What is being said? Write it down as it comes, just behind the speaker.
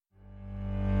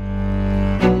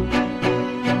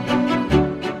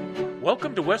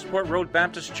Welcome to Westport Road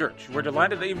Baptist Church. We're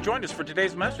delighted that you've joined us for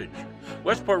today's message.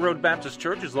 Westport Road Baptist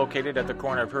Church is located at the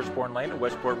corner of Hurstbourne Lane and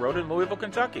Westport Road in Louisville,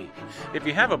 Kentucky. If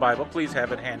you have a Bible, please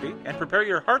have it handy and prepare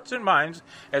your hearts and minds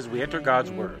as we enter God's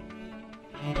Word.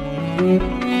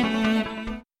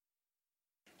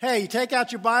 Hey, take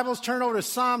out your Bibles, turn over to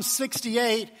Psalm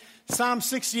 68. Psalm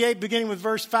 68, beginning with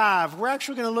verse 5. We're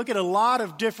actually going to look at a lot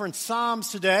of different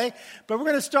Psalms today, but we're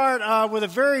going to start with a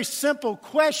very simple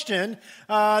question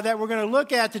that we're going to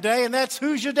look at today, and that's,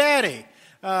 who's your daddy?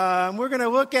 We're going to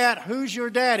look at who's your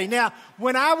daddy. Now,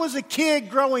 when I was a kid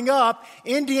growing up,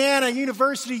 Indiana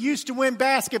University used to win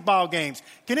basketball games.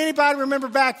 Can anybody remember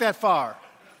back that far?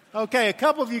 Okay, a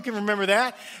couple of you can remember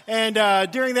that. And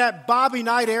during that Bobby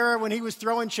Knight era when he was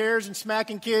throwing chairs and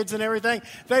smacking kids and everything,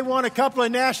 they won a couple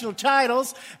of national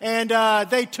titles. And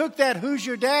they took that Who's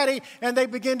Your Daddy and they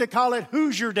began to call it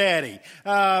Who's Your Daddy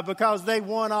because they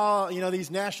won all,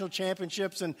 these national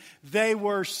championships and they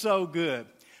were so good.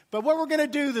 But what we're going to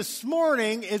do this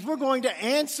morning is we're going to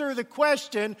answer the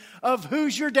question of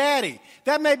who's your daddy.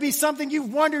 That may be something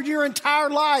you've wondered your entire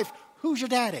life. Who's your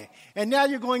daddy? And now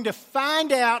you're going to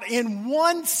find out in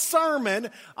one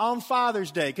sermon on Father's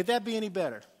Day. Could that be any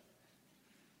better?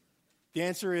 The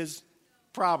answer is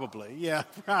probably. Yeah,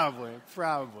 probably.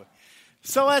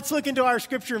 So let's look into our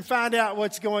scripture and find out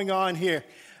what's going on here.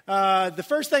 The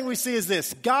first thing we see is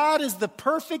this. God is the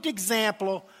perfect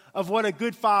example of what a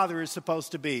good father is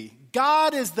supposed to be.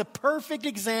 God is the perfect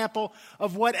example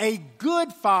of what a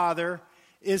good father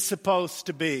is supposed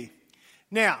to be.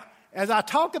 Now, as I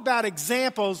talk about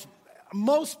examples,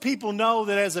 most people know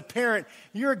that as a parent,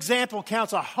 your example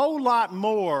counts a whole lot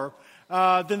more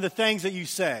than the things that you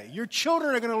say. Your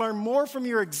children are going to learn more from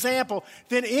your example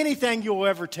than anything you'll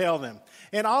ever tell them.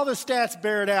 And all the stats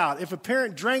bear it out. If a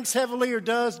parent drinks heavily or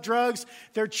does drugs,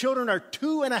 their children are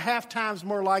 2.5 times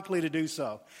more likely to do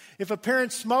so. If a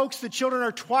parent smokes, the children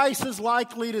are twice as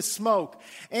likely to smoke.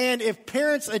 And if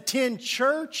parents attend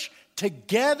church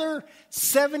together,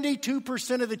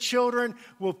 72% of the children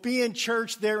will be in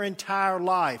church their entire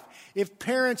life. If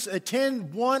parents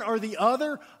attend one or the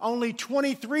other, only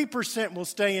 23% will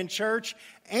stay in church.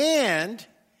 And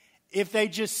if they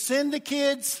just send the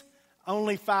kids,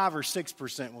 only 5 or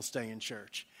 6% will stay in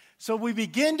church. So we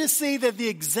begin to see that the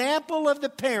example of the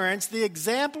parents, the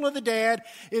example of the dad,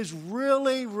 is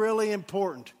really, really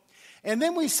important. And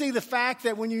then we see the fact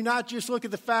that when you not just look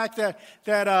at the fact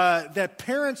that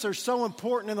parents are so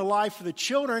important in the life of the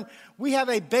children, we have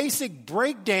a basic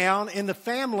breakdown in the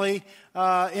family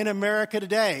in America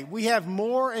today. We have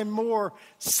more and more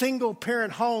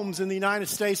single-parent homes in the United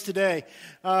States today.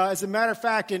 As a matter of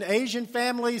fact, in Asian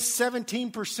families,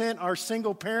 17% are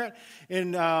single-parent.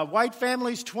 In white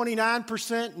families,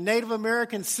 29%. Native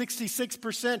Americans,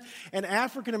 66%. And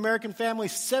African-American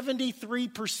families,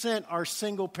 73% are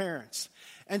single parents.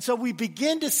 And so we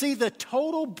begin to see the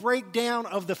total breakdown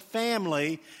of the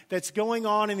family that's going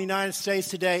on in the United States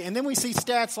today. And then we see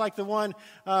stats like the one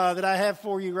that I have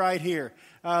for you right here.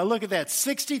 Look at that.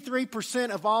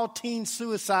 63% of all teen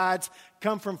suicides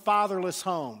come from fatherless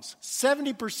homes.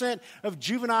 70% of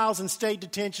juveniles in state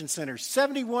detention centers.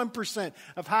 71%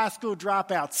 of high school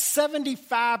dropouts.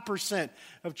 75%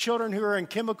 of children who are in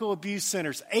chemical abuse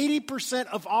centers. 80%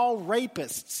 of all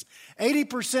rapists.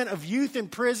 80% of youth in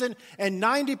prison and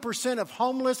 90% of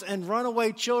homeless and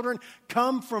runaway children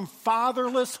come from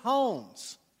fatherless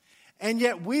homes. And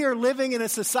yet we are living in a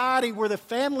society where the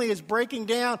family is breaking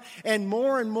down and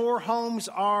more homes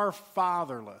are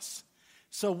fatherless.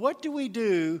 So what do we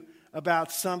do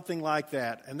about something like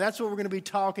that? And that's what we're going to be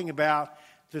talking about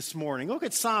this morning. Look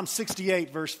at Psalm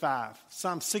 68, verse 5.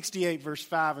 Psalm 68, verse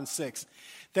 5 and 6.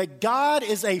 That God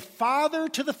is a father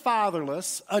to the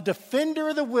fatherless, a defender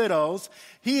of the widows.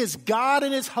 He is God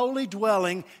in his holy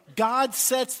dwelling. God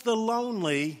sets the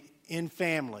lonely in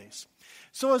families.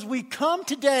 So as we come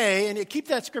today, and keep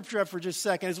that scripture up for just a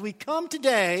second, as we come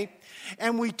today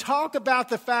and we talk about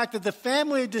the fact that the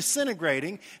family is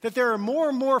disintegrating, that there are more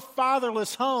and more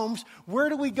fatherless homes, where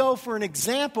do we go for an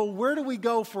example? Where do we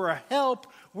go for a help?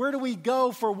 Where do we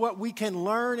go for what we can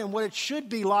learn and what it should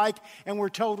be like? And we're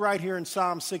told right here in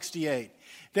Psalm 68.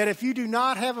 That if you do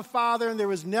not have a father and there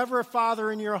was never a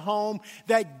father in your home,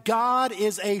 that God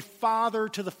is a father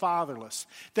to the fatherless.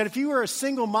 That if you are a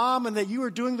single mom and that you are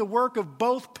doing the work of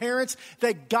both parents,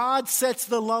 that God sets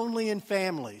the lonely in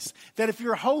families. That if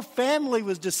your whole family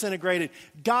was disintegrated,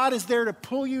 God is there to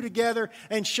pull you together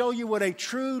and show you what a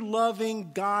true,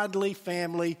 loving, godly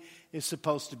family is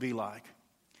supposed to be like.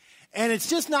 And it's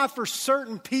just not for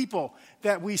certain people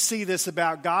that we see this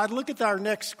about God. Look at our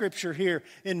next scripture here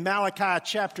in Malachi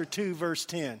chapter 2, verse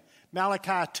 10.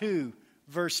 Malachi 2,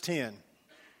 verse 10.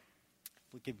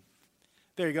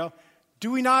 There you go.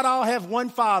 Do we not all have one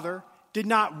Father? Did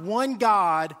not one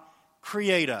God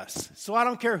create us? So I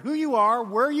don't care who you are,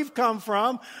 where you've come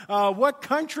from, what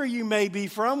country you may be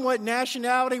from, what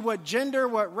nationality, what gender,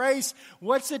 what race.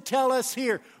 What's it tell us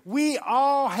here? We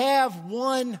all have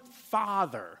one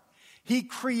Father. He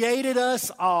created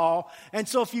us all. And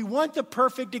so if you want the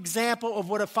perfect example of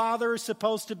what a father is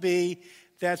supposed to be,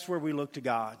 that's where we look to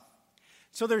God.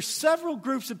 So there's several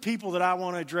groups of people that I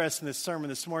want to address in this sermon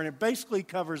this morning. It basically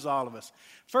covers all of us.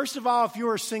 First of all, if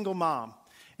you're a single mom.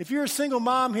 If you're a single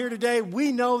mom here today,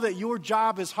 we know that your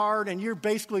job is hard and you're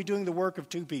basically doing the work of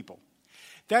two people.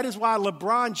 That is why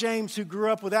LeBron James, who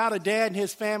grew up without a dad in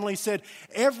his family, said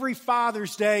every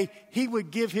Father's Day he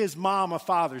would give his mom a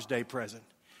Father's Day present.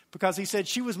 Because he said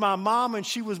she was my mom and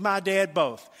she was my dad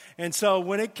both. And so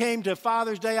when it came to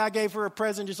Father's Day, I gave her a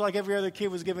present just like every other kid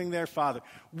was giving their father.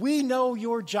 We know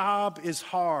your job is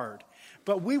hard,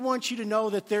 but we want you to know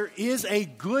that there is a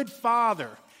good father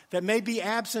that may be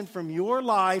absent from your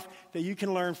life that you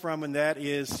can learn from, and that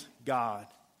is God.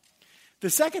 The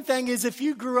second thing is if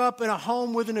you grew up in a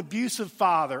home with an abusive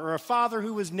father or a father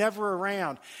who was never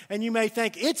around, and you may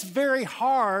think, it's very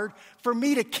hard for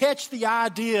me to catch the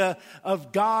idea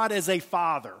of God as a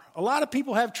father. A lot of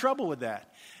people have trouble with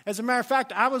that. As a matter of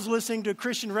fact, I was listening to a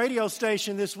Christian radio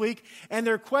station this week, and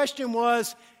their question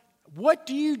was, what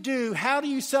do you do? How do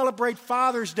you celebrate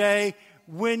Father's Day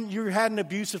when you had an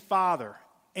abusive father?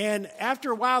 And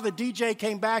after a while, the DJ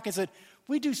came back and said,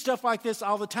 we do stuff like this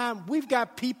all the time. We've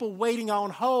got people waiting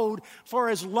on hold for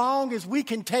as long as we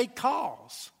can take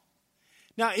calls.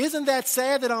 Now, isn't that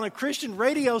sad that on a Christian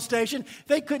radio station,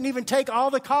 they couldn't even take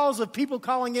all the calls of people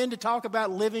calling in to talk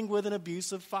about living with an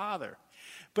abusive father?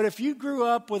 But if you grew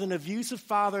up with an abusive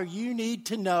father, you need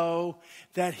to know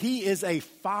that he is a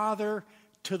father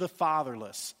to the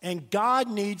fatherless. And God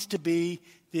needs to be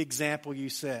the example you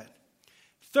set.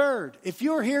 Third, if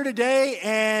you're here today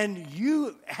and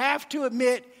you have to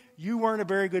admit you weren't a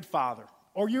very good father,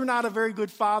 or you're not a very good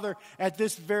father at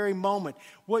this very moment,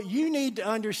 what you need to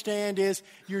understand is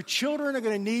your children are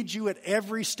going to need you at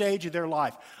every stage of their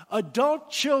life. Adult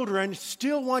children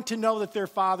still want to know that their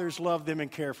fathers love them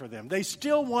and care for them. They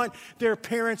still want their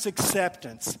parents'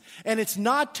 acceptance. And it's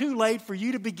not too late for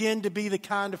you to begin to be the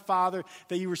kind of father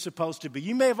that you were supposed to be.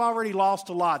 You may have already lost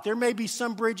a lot. There may be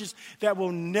some bridges that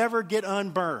will never get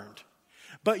unburned.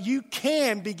 But you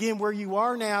can begin where you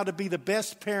are now to be the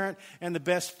best parent and the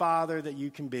best father that you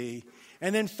can be.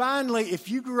 And then finally, if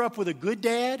you grew up with a good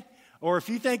dad, or if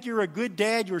you think you're a good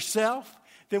dad yourself,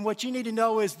 then what you need to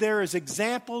know is there is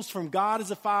examples from God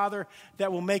as a father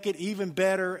that will make it even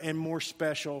better and more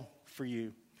special for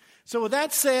you. So with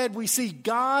that said, we see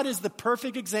God as the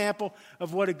perfect example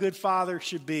of what a good father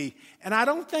should be. And I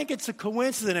don't think it's a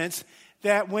coincidence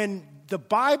that when the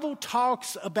Bible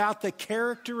talks about the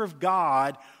character of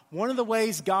God, one of the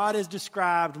ways God is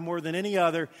described more than any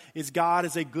other is God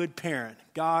as a good parent,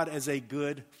 God as a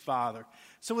good father.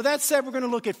 So with that said, we're going to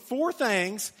look at four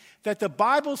things that the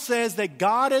Bible says that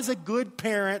God as a good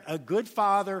parent, a good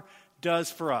father, does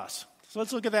for us. So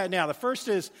let's look at that now. The first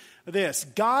is this.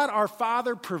 God, our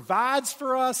Father, provides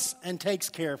for us and takes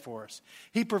care for us.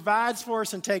 He provides for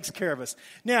us and takes care of us.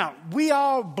 Now, we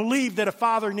all believe that a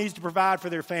father needs to provide for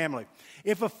their family.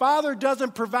 If a father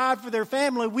doesn't provide for their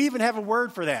family, we even have a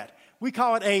word for that. We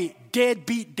call it a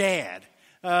deadbeat dad.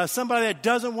 Somebody that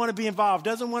doesn't want to be involved,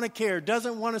 doesn't want to care,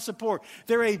 doesn't want to support.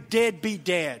 They're a deadbeat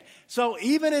dad. So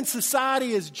even in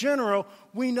society as general,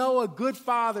 we know a good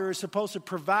father is supposed to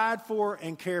provide for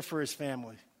and care for his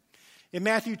family. In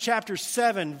Matthew chapter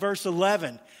 7, verse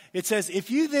 11, it says,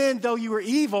 if you then, though you are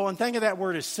evil, and think of that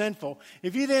word as sinful,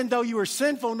 if you then, though you are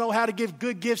sinful, know how to give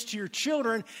good gifts to your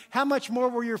children, how much more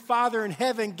will your Father in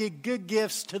heaven give good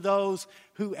gifts to those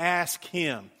who ask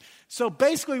him? So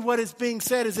basically what is being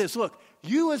said is this, look,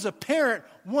 you as a parent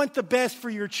want the best for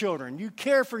your children. You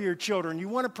care for your children. You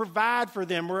want to provide for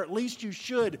them, or at least you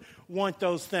should want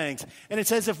those things. And it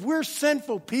says if we're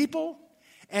sinful people,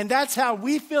 and that's how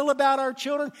we feel about our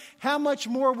children, how much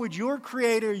more would your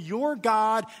Creator, your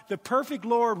God, the perfect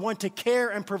Lord, want to care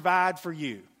and provide for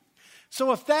you?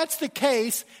 So if that's the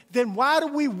case, then why do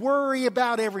we worry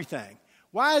about everything?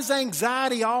 Why is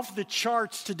anxiety off the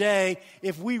charts today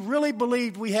if we really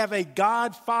believed we have a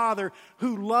God Father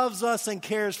who loves us and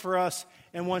cares for us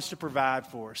and wants to provide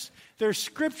for us? There's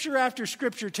scripture after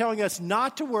scripture telling us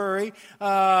not to worry,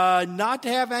 not to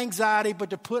have anxiety,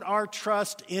 but to put our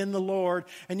trust in the Lord.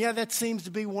 And yet that seems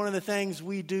to be one of the things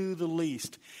we do the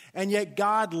least. And yet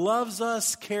God loves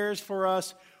us, cares for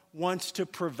us, wants to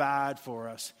provide for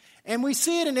us. And we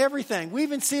see it in everything. We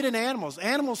even see it in animals.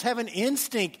 Animals have an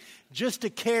instinct just to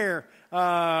care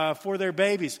for their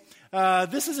babies.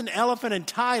 This is an elephant in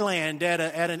Thailand at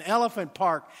an elephant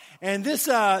park. And this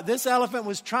elephant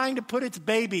was trying to put its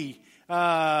baby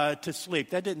to sleep.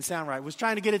 That didn't sound right. It was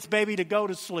trying to get its baby to go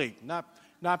to sleep,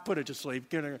 not put it to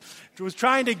sleep. It was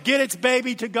trying to get its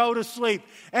baby to go to sleep.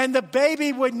 And the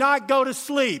baby would not go to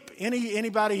sleep.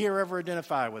 Anybody here ever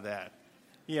identify with that?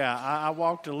 Yeah, I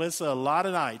walked Alyssa a lot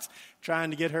of nights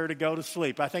trying to get her to go to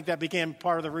sleep. I think that became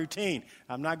part of the routine.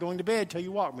 I'm not going to bed till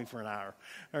you walk me for an hour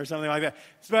or something like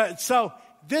that. So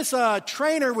this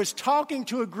trainer was talking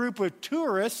to a group of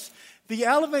tourists. The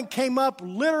elephant came up,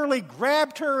 literally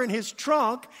grabbed her in his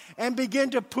trunk, and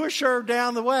began to push her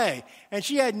down the way. And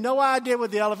she had no idea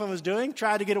what the elephant was doing,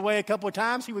 tried to get away a couple of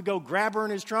times. He would go grab her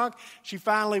in his trunk. She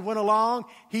finally went along.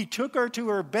 He took her to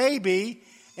her baby,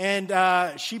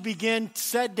 and she began,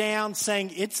 sat down, sang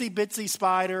Itsy Bitsy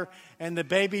Spider, and the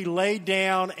baby laid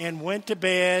down and went to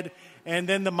bed, and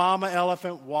then the mama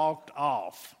elephant walked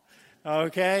off.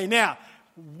 Okay, now,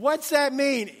 what's that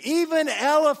mean? Even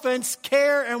elephants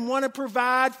care and want to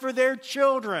provide for their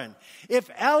children. If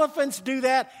elephants do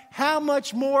that, how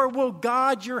much more will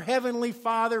God, your heavenly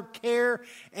Father, care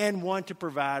and want to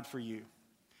provide for you?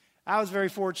 I was very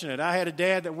fortunate. I had a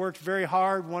dad that worked very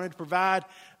hard, wanted to provide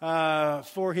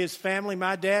for his family.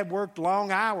 My dad worked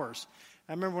long hours.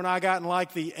 I remember when I got in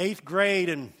like the 8th grade,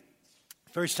 and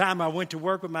first time I went to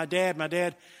work with my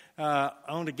dad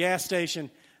owned a gas station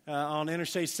on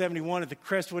Interstate 71 at the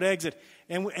Crestwood exit.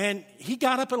 And he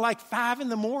got up at like 5 in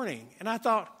the morning. And I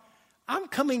thought, I'm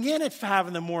coming in at 5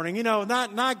 in the morning,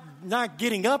 not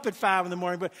getting up at 5 in the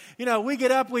morning, but, we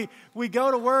get up, we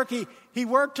go to work. He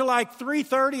worked till like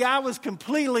 3:30. I was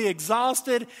completely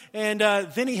exhausted, and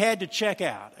then he had to check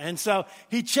out. And so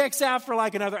he checks out for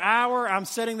like another hour. I'm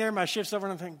sitting there, my shift's over,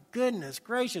 and I'm thinking, goodness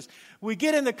gracious. We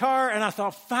get in the car, and I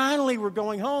thought, finally, we're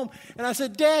going home. And I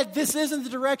said, Dad, this isn't the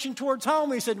direction towards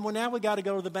home. He said, well, now we got to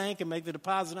go to the bank and make the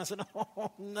deposit. And I said,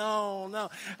 oh, no,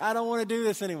 I don't want to do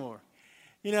this anymore.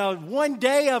 One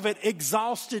day of it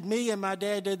exhausted me, and my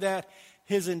dad did that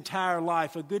his entire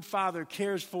life. A good father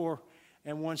cares for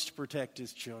and wants to protect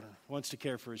his children, wants to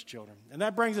care for his children. And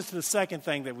that brings us to the second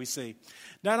thing that we see.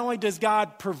 Not only does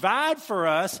God provide for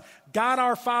us, God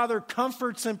our Father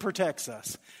comforts and protects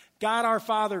us. God our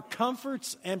Father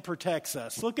comforts and protects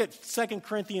us. Look at 2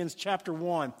 Corinthians chapter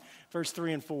 1, verse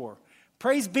 3 and 4.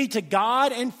 Praise be to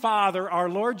God and Father, our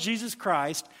Lord Jesus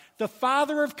Christ, the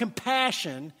Father of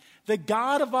compassion, the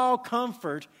God of all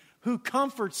comfort, who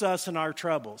comforts us in our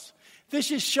troubles. This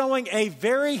is showing a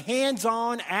very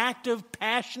hands-on, active,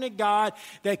 passionate God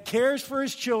that cares for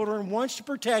his children, wants to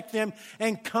protect them,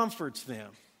 and comforts them.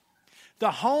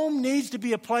 The home needs to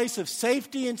be a place of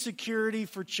safety and security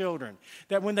for children.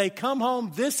 That when they come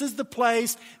home, this is the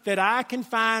place that I can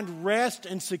find rest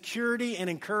and security and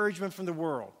encouragement from the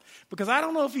world. Because I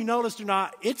don't know if you noticed or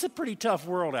not, it's a pretty tough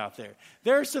world out there.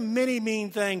 There are some many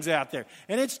mean things out there.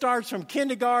 And it starts from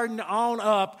kindergarten on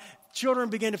up. Children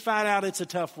begin to find out it's a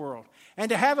tough world. And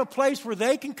to have a place where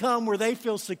they can come, where they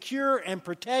feel secure and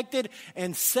protected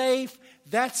and safe,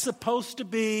 that's supposed to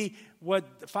be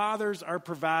what fathers are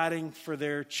providing for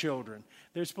their children.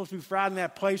 They're supposed to be providing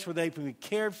that place where they can be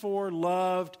cared for,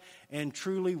 loved, and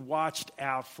truly watched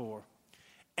out for.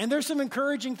 And there's some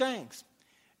encouraging things.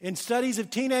 In studies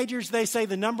of teenagers, they say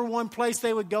the number one place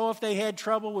they would go if they had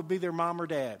trouble would be their mom or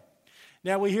dad.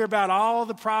 Now, we hear about all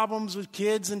the problems with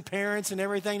kids and parents and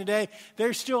everything today.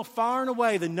 They're still far and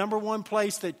away the number one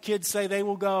place that kids say they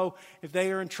will go if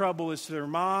they are in trouble is to their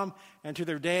mom and to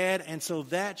their dad. And so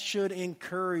that should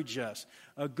encourage us.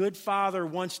 A good father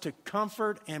wants to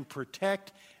comfort and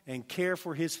protect and care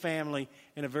for his family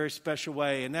in a very special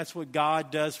way. And that's what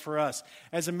God does for us.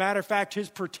 As a matter of fact, his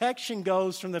protection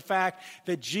goes from the fact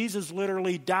that Jesus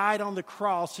literally died on the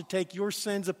cross to take your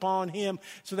sins upon him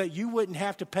so that you wouldn't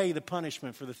have to pay the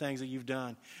punishment for the things that you've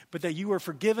done, but that you are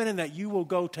forgiven and that you will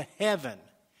go to heaven.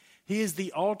 He is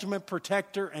the ultimate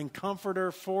protector and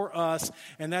comforter for us,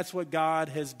 and that's what God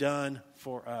has done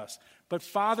for us. But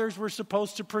fathers were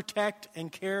supposed to protect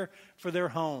and care for their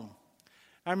home.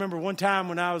 I remember one time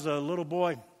when I was a little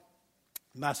boy,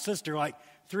 my sister, like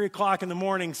 3 o'clock in the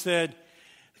morning, said,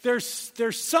 there's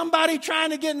somebody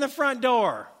trying to get in the front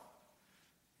door.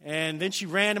 And then she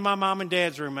ran to my mom and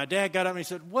dad's room. My dad got up and he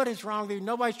said, what is wrong with you?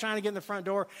 Nobody's trying to get in the front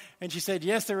door. And she said,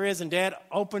 yes, there is. And Dad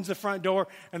opens the front door,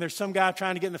 and there's some guy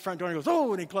trying to get in the front door. And he goes,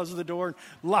 oh, and he closes the door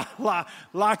and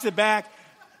locks it back.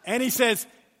 And he says,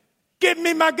 give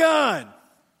me my gun.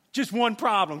 Just one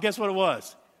problem. Guess what it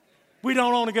was? We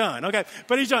don't own a gun, okay?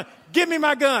 But he's like, give me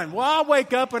my gun. Well, I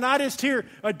wake up and I just hear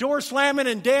a door slamming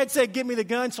and Dad said, give me the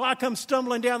gun. So I come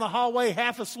stumbling down the hallway,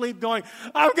 half asleep, going,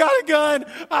 I've got a gun.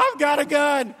 I've got a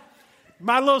gun.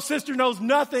 My little sister knows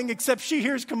nothing except she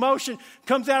hears commotion,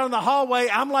 comes out in the hallway.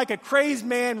 I'm like a crazed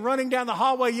man running down the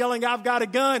hallway yelling, I've got a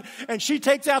gun. And she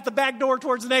takes out the back door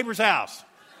towards the neighbor's house.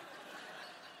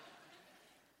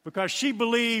 Because she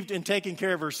believed in taking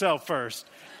care of herself first,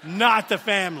 not the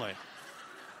family.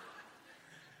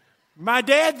 My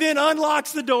dad then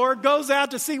unlocks the door, goes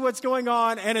out to see what's going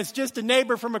on, and it's just a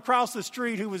neighbor from across the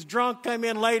street who was drunk, came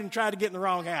in late, and tried to get in the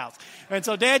wrong house. And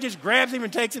so Dad just grabs him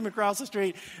and takes him across the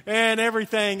street, and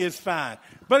everything is fine.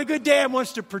 But a good dad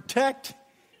wants to protect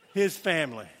his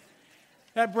family.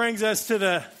 That brings us to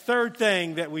the third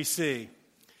thing that we see.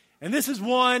 And this is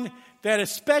one that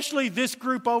especially this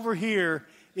group over here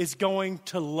is going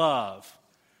to love.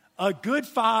 A good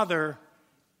father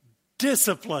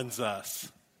disciplines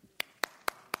us.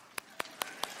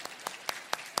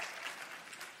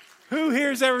 Who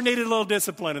here's ever needed a little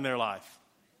discipline in their life?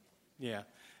 Yeah.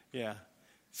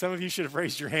 Some of you should have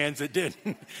raised your hands that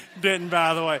didn't,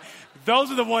 by the way.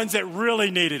 Those are the ones that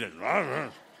really needed it. I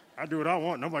do what I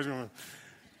want. Nobody's going to.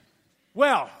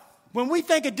 Well, when we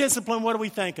think of discipline, what do we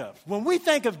think of? When we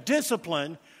think of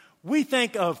discipline, we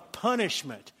think of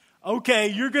punishment. Okay,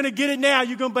 you're going to get it now.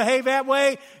 You're going to behave that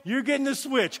way. You're getting the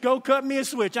switch. Go cut me a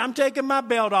switch. I'm taking my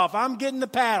belt off. I'm getting the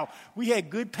paddle. We had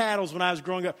good paddles when I was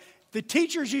growing up. The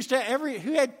teachers used to,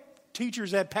 who had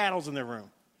teachers that had paddles in their room?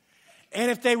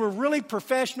 And if they were really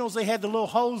professionals, they had the little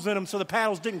holes in them so the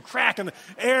paddles didn't crack and the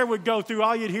air would go through.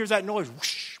 All you'd hear is that noise.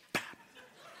 Whoosh, pop.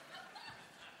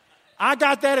 I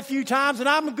got that a few times, and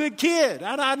I'm a good kid.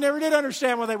 I never did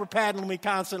understand why they were paddling me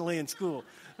constantly in school.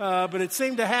 But it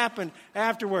seemed to happen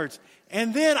afterwards.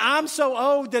 And then I'm so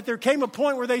old that there came a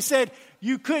point where they said,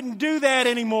 you couldn't do that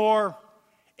anymore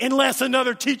unless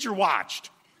another teacher watched.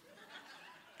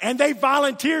 And they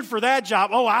volunteered for that job.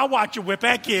 Oh, I'll watch you whip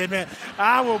that kid, man.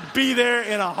 I will be there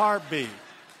in a heartbeat.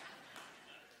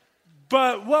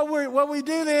 But what we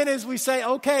do then is we say,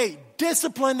 okay,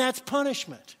 discipline, that's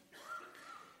punishment.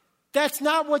 That's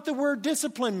not what the word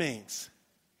discipline means.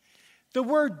 The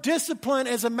word discipline,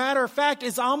 as a matter of fact,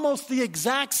 is almost the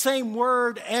exact same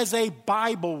word as a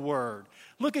Bible word.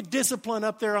 Look at discipline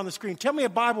up there on the screen. Tell me a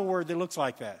Bible word that looks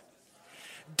like that.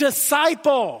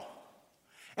 Disciple.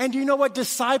 And do you know what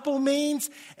disciple means?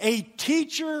 A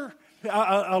teacher,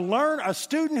 a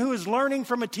student who is learning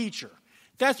from a teacher.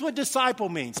 That's what disciple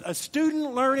means, a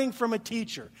student learning from a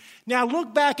teacher. Now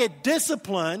look back at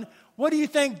discipline. What do you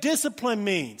think discipline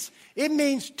means? It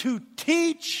means to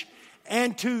teach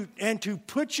and to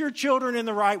put your children in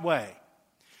the right way.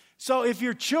 So if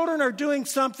your children are doing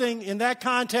something in that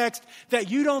context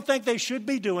that you don't think they should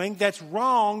be doing, that's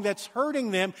wrong, that's hurting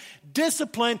them,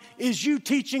 discipline is you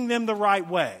teaching them the right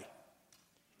way.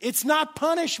 It's not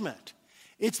punishment.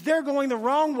 It's they're going the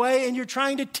wrong way and you're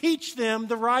trying to teach them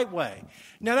the right way.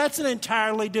 Now that's an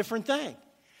entirely different thing.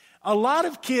 A lot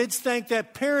of kids think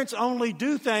that parents only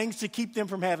do things to keep them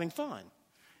from having fun.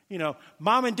 You know,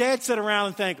 mom and dad sit around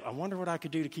and think, I wonder what I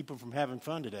could do to keep them from having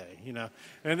fun today, you know,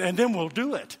 and then we'll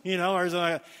do it, you know.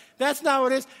 Or that's not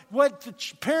what it is. What the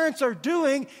parents are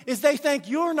doing is they think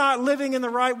you're not living in the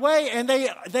right way, and they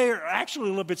are actually a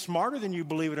little bit smarter than you,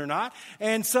 believe it or not,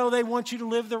 and so they want you to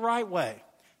live the right way.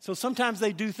 So sometimes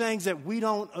they do things that we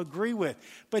don't agree with.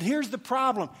 But here's the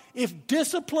problem. If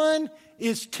discipline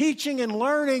is teaching and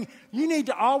learning, you need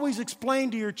to always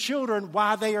explain to your children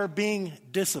why they are being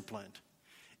disciplined.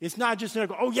 It's not just,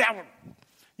 oh, yeah,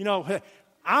 you know,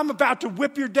 I'm about to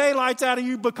whip your daylights out of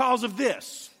you because of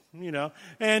this, you know,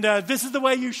 and this is the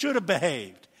way you should have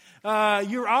behaved.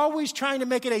 You're always trying to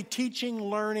make it a teaching,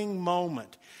 learning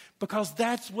moment because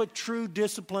that's what true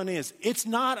discipline is. It's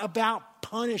not about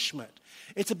punishment.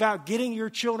 It's about getting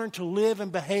your children to live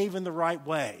and behave in the right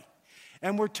way.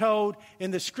 And we're told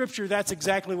in the scripture that's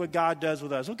exactly what God does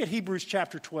with us. Look at Hebrews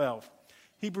chapter 12.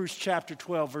 Hebrews chapter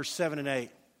 12, verse 7 and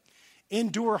 8.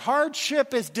 Endure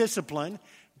hardship as discipline.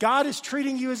 God is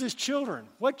treating you as his children.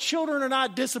 What children are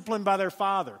not disciplined by their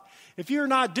father? If you're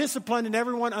not disciplined and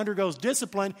everyone undergoes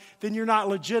discipline, then you're not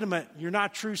legitimate. You're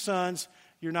not true sons.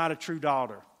 You're not a true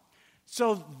daughter.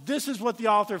 So this is what the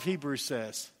author of Hebrews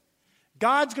says.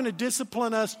 God's going to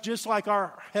discipline us just like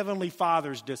our heavenly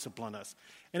fathers discipline us.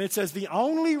 And it says the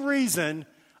only reason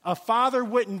a father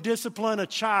wouldn't discipline a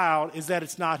child is that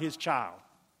it's not his child.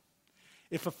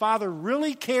 If a father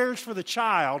really cares for the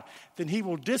child, then he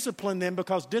will discipline them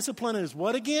because discipline is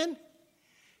what again?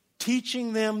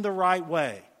 Teaching them the right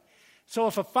way. So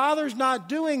if a father's not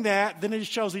doing that, then it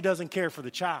shows he doesn't care for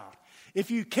the child. If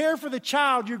you care for the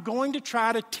child, you're going to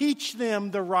try to teach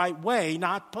them the right way,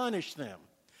 not punish them.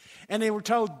 And they were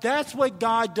told that's what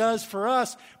God does for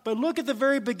us. But look at the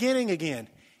very beginning again.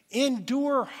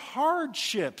 Endure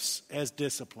hardships as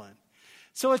discipline.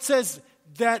 So it says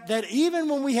that even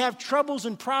when we have troubles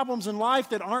and problems in life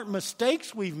that aren't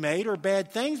mistakes we've made or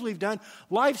bad things we've done,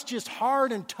 life's just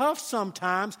hard and tough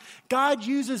sometimes. God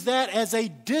uses that as a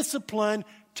discipline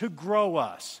to grow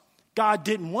us. God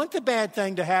didn't want the bad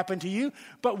thing to happen to you,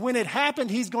 but when it happened,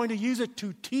 He's going to use it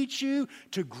to teach you,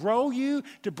 to grow you,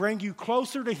 to bring you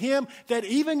closer to Him, that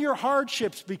even your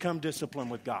hardships become discipline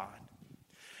with God.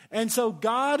 And so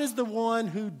God is the one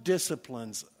who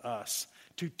disciplines us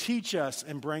to teach us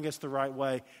and bring us the right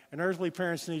way. And earthly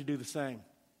parents need to do the same.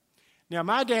 Now,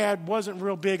 my dad wasn't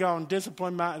real big on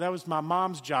discipline. That was my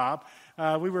mom's job.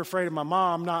 We were afraid of my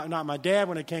mom, not my dad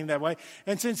when it came that way.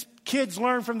 And since kids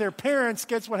learn from their parents,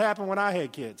 guess what happened when I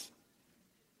had kids?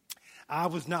 I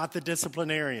was not the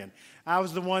disciplinarian. I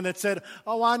was the one that said,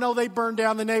 "Oh, I know they burned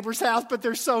down the neighbor's house, but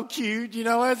they're so cute.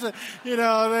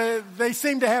 They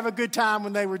seemed to have a good time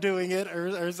when they were doing it,"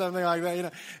 or something like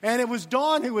that. And it was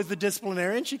Dawn who was the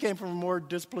disciplinarian. She came from a more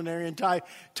disciplinarian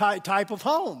type of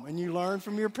home, and you learn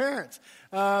from your parents.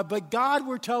 But God,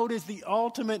 we're told, is the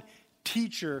ultimate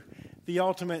teacher, the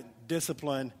ultimate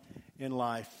discipline in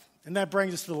life. And that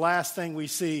brings us to the last thing we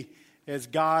see as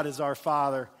God is our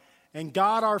Father. And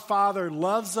God, our Father,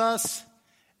 loves us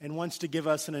and wants to give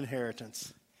us an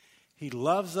inheritance. He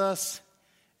loves us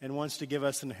and wants to give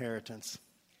us an inheritance.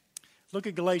 Look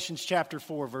at Galatians chapter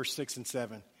 4, verse 6 and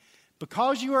 7.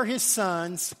 Because you are His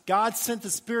sons, God sent the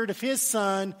Spirit of His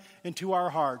Son into our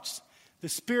hearts, the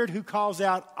Spirit who calls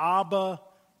out, Abba,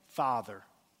 Father.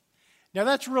 Now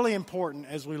that's really important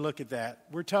as we look at that.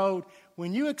 We're told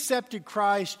when you accepted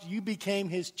Christ, you became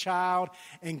His child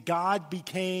and God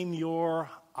became your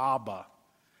Abba.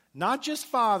 Not just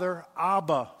Father,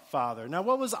 Abba, Father. Now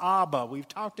what was Abba? We've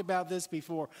talked about this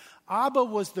before. Abba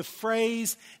was the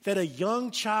phrase that a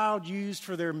young child used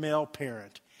for their male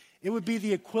parent. It would be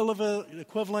the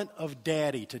equivalent of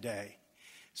daddy today.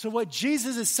 So what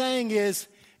Jesus is saying is,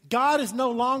 God is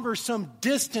no longer some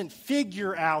distant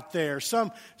figure out there,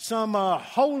 some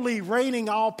holy, reigning,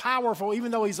 all-powerful,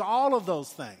 even though He's all of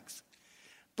those things.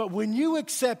 But when you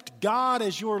accept God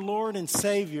as your Lord and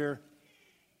Savior,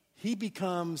 He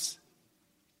becomes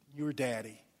your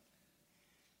daddy.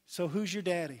 So who's your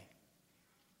daddy?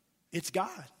 It's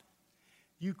God.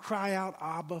 You cry out,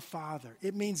 Abba, Father.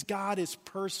 It means God is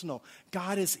personal.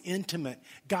 God is intimate.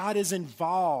 God is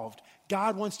involved.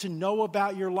 God wants to know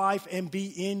about your life and be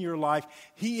in your life.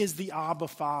 He is the Abba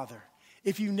Father.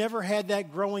 If you never had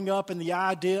that growing up and the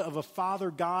idea of a Father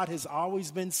God has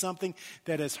always been something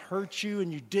that has hurt you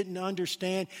and you didn't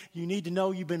understand, you need to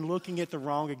know you've been looking at the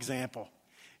wrong example.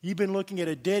 You've been looking at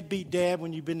a deadbeat dad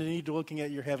when you've been looking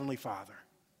at your Heavenly Father.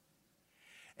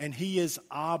 And He is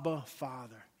Abba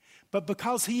Father. But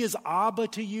because He is Abba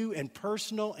to you and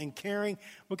personal and caring,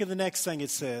 look at the next thing it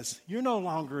says. You're no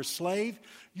longer a slave.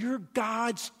 You're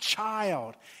God's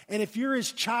child. And if you're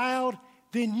His child,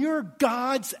 then you're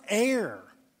God's heir.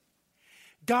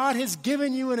 God has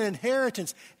given you an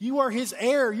inheritance. You are His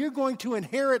heir. You're going to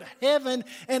inherit heaven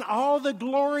and all the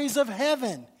glories of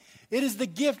heaven. It is the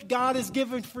gift God has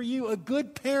given for you. A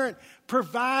good parent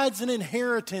provides an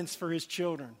inheritance for his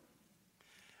children.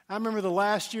 I remember the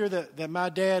last year that my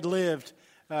dad lived,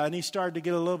 and he started to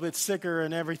get a little bit sicker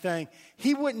and everything.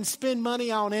 He wouldn't spend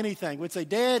money on anything. We'd say,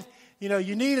 Dad,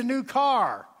 you need a new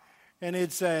car. And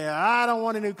he'd say, I don't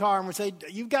want a new car. And we'd say,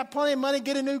 you've got plenty of money,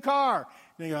 get a new car.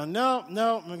 And he'd go,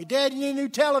 no. Dad, you need a new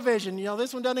television.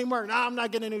 This one doesn't even work. No, I'm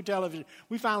not getting a new television.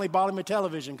 We finally bought him a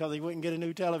television because he wouldn't get a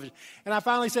new television. And I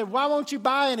finally said, why won't you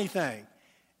buy anything?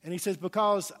 And he says,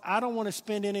 because I don't want to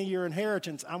spend any of your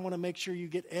inheritance. I want to make sure you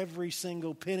get every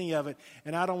single penny of it.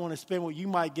 And I don't want to spend what you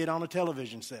might get on a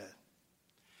television set.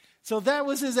 So that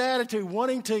was his attitude,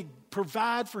 wanting to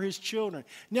provide for his children.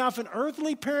 Now, if an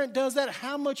earthly parent does that,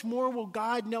 how much more will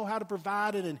God know how to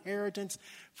provide an inheritance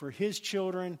for His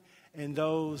children and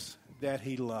those that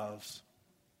He loves?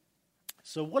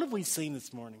 So what have we seen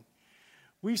this morning?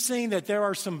 We've seen that there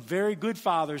are some very good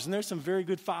fathers, and there's some very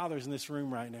good fathers in this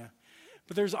room right now.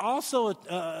 But there's also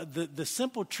the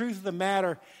simple truth of the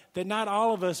matter that not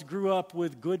all of us grew up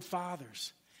with good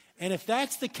fathers. And if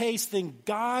that's the case, then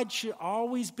God should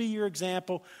always be your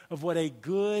example of what a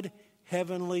good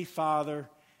heavenly Father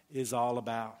is all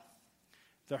about.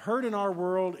 The hurt in our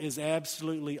world is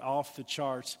absolutely off the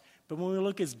charts. But when we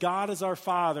look at God as our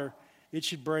Father, it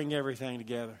should bring everything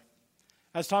together.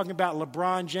 I was talking about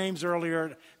LeBron James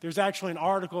earlier. There's actually an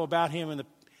article about him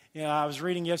I was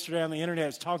reading yesterday on the internet.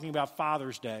 It's talking about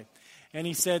Father's Day. And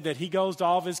he said that he goes to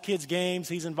all of his kids' games.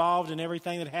 He's involved in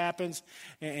everything that happens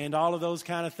and all of those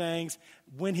kind of things.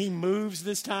 When he moves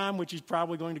this time, which he's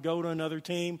probably going to go to another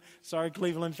team, sorry,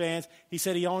 Cleveland fans, he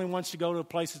said he only wants to go to a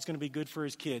place that's going to be good for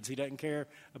his kids. He doesn't care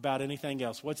about anything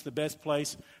else. What's the best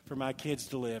place for my kids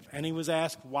to live? And he was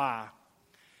asked why.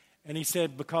 And he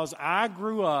said, because I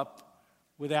grew up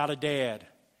without a dad,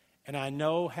 and I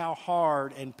know how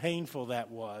hard and painful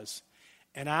that was.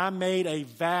 And I made a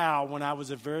vow when I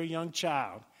was a very young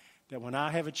child that when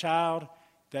I have a child,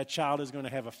 that child is going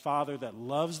to have a father that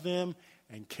loves them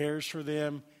and cares for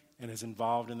them and is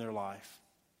involved in their life.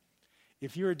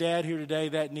 If you're a dad here today,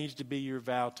 that needs to be your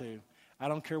vow too. I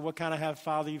don't care what kind of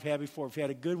father you've had before. If you had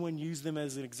a good one, use them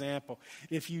as an example.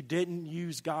 If you didn't,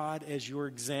 use God as your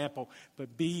example,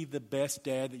 but be the best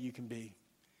dad that you can be.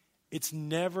 It's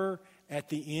never at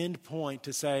the end point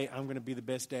to say, I'm going to be the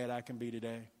best dad I can be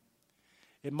today.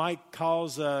 It might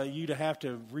cause you to have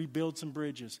to rebuild some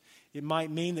bridges. It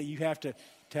might mean that you have to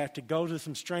go to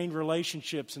some strained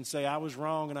relationships and say, I was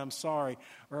wrong and I'm sorry.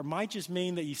 Or it might just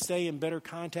mean that you stay in better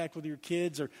contact with your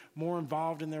kids or more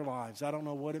involved in their lives. I don't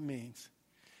know what it means.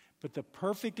 But the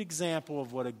perfect example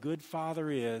of what a good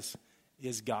father is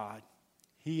God.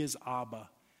 He is Abba.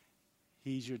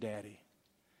 He's your daddy.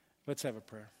 Let's have a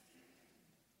prayer.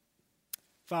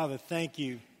 Father, thank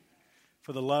you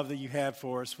for the love that you have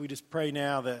for us. We just pray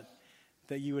now that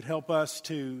you would help us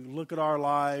to look at our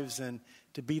lives and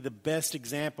to be the best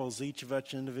examples each of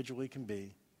us individually can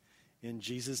be. In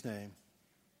Jesus' name,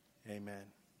 amen.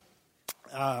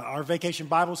 Our Vacation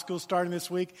Bible School starting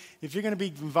this week. If you're going to be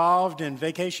involved in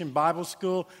Vacation Bible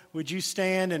School, would you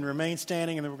stand and remain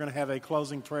standing, and then we're going to have a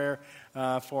closing prayer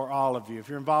for all of you. If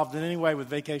you're involved in any way with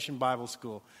Vacation Bible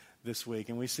School this week,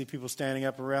 and we see people standing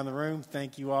up around the room,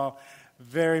 thank you all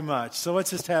very much. So let's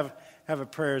just have a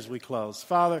prayer as we close.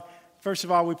 Father, first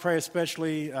of all, we pray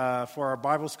especially for our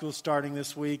Bible school starting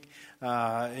this week.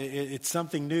 It's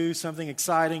something new, something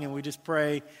exciting, and we just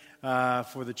pray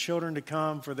for the children to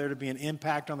come, for there to be an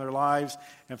impact on their lives,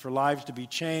 and for lives to be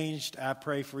changed. I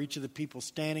pray for each of the people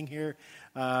standing here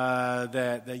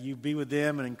that you be with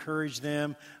them and encourage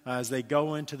them as they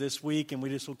go into this week, and we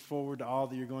just look forward to all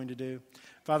that you're going to do.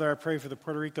 Father, I pray for the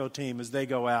Puerto Rico team as they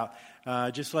go out.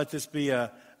 Just let this be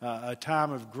a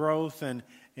time of growth and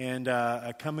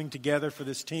a coming together for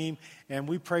this team. And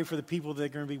we pray for the people they're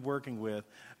going to be working with.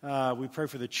 We pray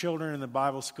for the children in the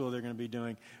Bible school they're going to be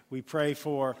doing. We pray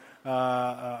for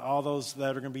all those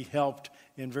that are going to be helped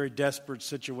in very desperate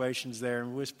situations there.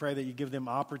 And we just pray that you give them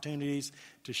opportunities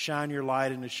to shine your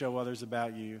light and to show others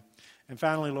about you. And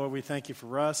finally, Lord, we thank you for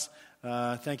Russ.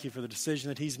 Thank you for the decision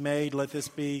that he's made. Let this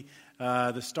be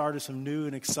the start of some new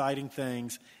and exciting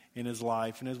things in his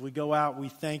life. And as we go out, we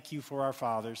thank you for our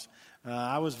fathers.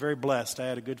 I was very blessed. I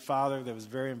had a good father that was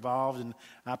very involved, and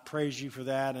I praise you for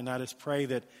that. And I just pray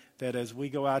that as we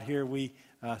go out here, we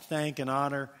thank and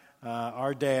honor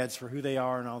our dads for who they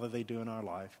are and all that they do in our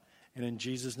life. And in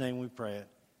Jesus' name we pray it.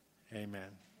 Amen.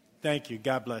 Thank you.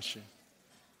 God bless you.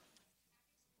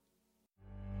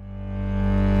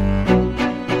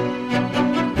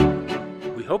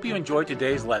 We hope you enjoyed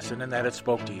today's lesson and that it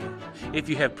spoke to you. If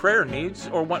you have prayer needs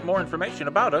or want more information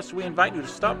about us, we invite you to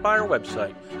stop by our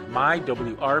website,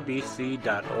 mywrbc.org,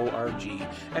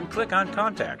 and click on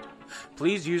Contact.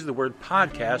 Please use the word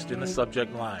podcast in the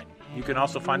subject line. You can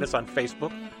also find us on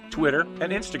Facebook, Twitter,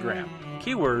 and Instagram.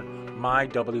 Keyword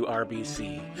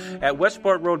MyWRBC. At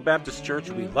Westport Road Baptist Church,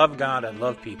 we love God and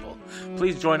love people.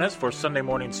 Please join us for Sunday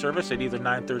morning service at either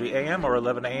 9:30 a.m. or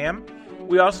 11 a.m.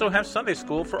 We also have Sunday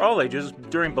school for all ages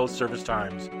during both service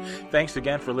times. Thanks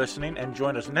again for listening, and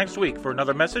join us next week for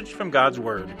another message from God's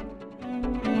Word.